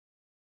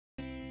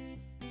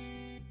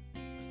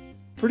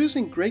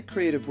Producing great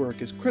creative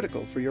work is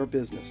critical for your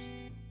business.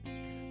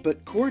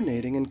 But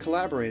coordinating and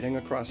collaborating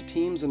across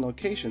teams and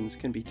locations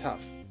can be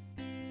tough.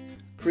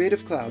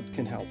 Creative Cloud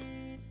can help.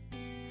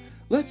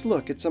 Let's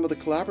look at some of the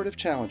collaborative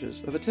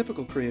challenges of a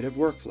typical creative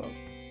workflow.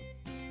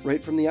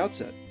 Right from the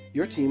outset,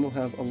 your team will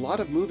have a lot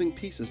of moving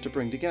pieces to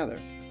bring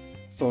together.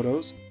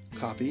 Photos,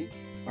 copy,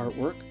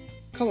 artwork,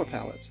 color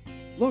palettes,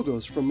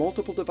 logos from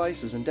multiple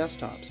devices and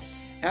desktops,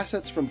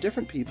 assets from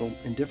different people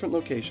in different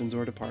locations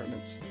or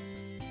departments.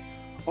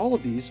 All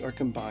of these are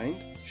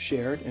combined,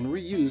 shared, and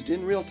reused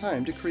in real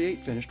time to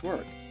create finished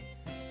work.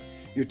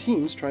 Your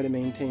teams try to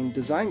maintain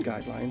design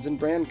guidelines and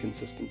brand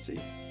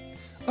consistency.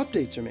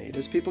 Updates are made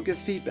as people give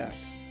feedback.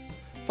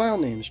 File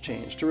names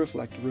change to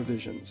reflect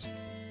revisions.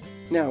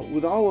 Now,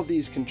 with all of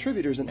these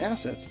contributors and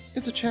assets,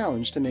 it's a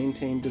challenge to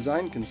maintain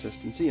design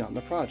consistency on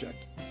the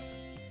project.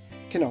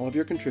 Can all of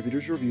your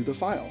contributors review the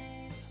file?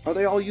 Are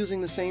they all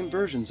using the same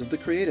versions of the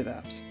creative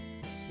apps?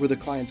 Were the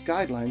client's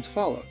guidelines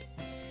followed?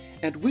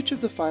 And which of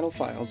the final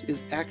files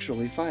is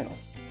actually final?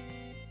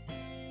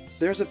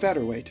 There's a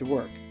better way to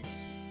work.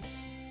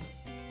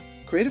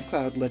 Creative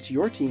Cloud lets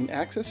your team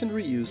access and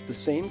reuse the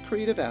same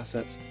creative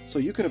assets so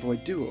you can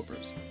avoid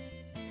do-overs.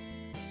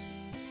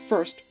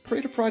 First,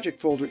 create a project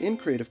folder in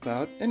Creative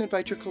Cloud and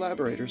invite your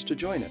collaborators to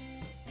join it.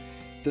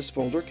 This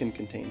folder can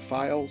contain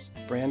files,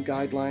 brand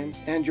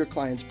guidelines, and your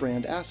client's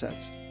brand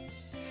assets.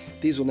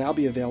 These will now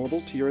be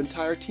available to your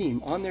entire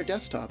team on their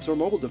desktops or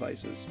mobile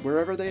devices,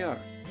 wherever they are.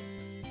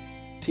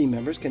 Team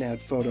members can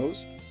add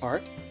photos,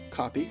 art,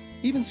 copy,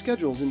 even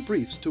schedules and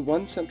briefs to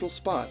one central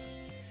spot.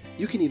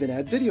 You can even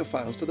add video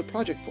files to the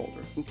project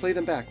folder and play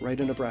them back right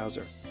in a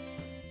browser.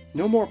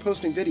 No more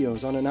posting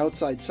videos on an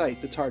outside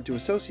site that's hard to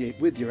associate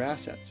with your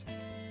assets.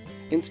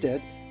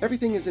 Instead,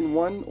 everything is in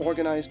one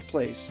organized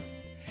place.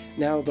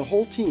 Now the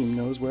whole team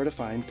knows where to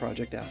find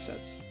project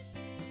assets.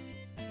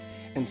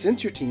 And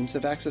since your teams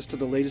have access to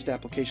the latest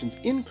applications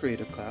in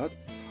Creative Cloud,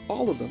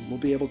 all of them will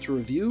be able to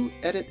review,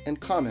 edit, and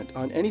comment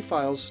on any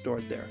files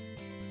stored there.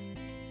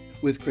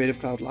 With Creative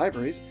Cloud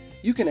libraries,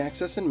 you can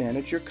access and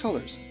manage your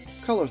colors,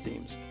 color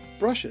themes,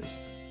 brushes,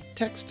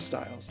 text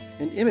styles,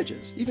 and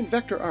images, even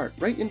vector art,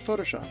 right in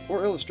Photoshop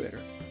or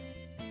Illustrator.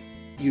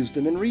 Use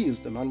them and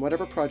reuse them on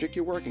whatever project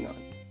you're working on.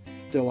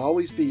 They'll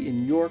always be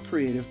in your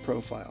creative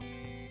profile.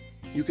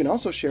 You can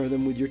also share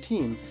them with your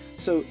team,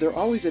 so they're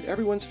always at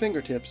everyone's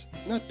fingertips,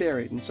 not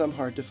buried in some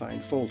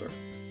hard-to-find folder.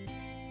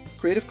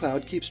 Creative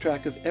Cloud keeps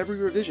track of every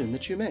revision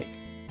that you make.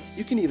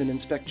 You can even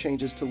inspect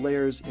changes to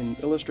layers in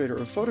Illustrator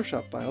or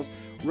Photoshop files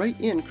right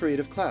in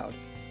Creative Cloud,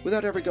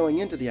 without ever going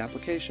into the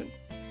application.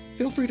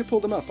 Feel free to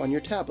pull them up on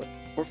your tablet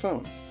or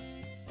phone.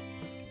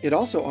 It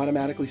also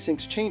automatically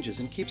syncs changes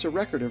and keeps a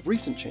record of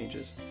recent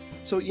changes,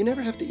 so you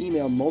never have to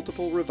email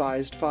multiple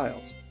revised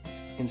files.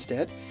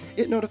 Instead,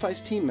 it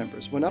notifies team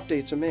members when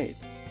updates are made,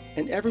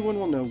 and everyone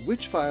will know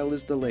which file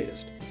is the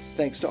latest,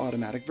 thanks to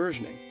automatic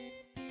versioning.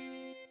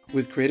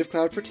 With Creative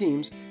Cloud for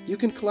Teams, you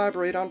can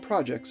collaborate on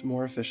projects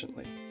more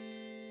efficiently.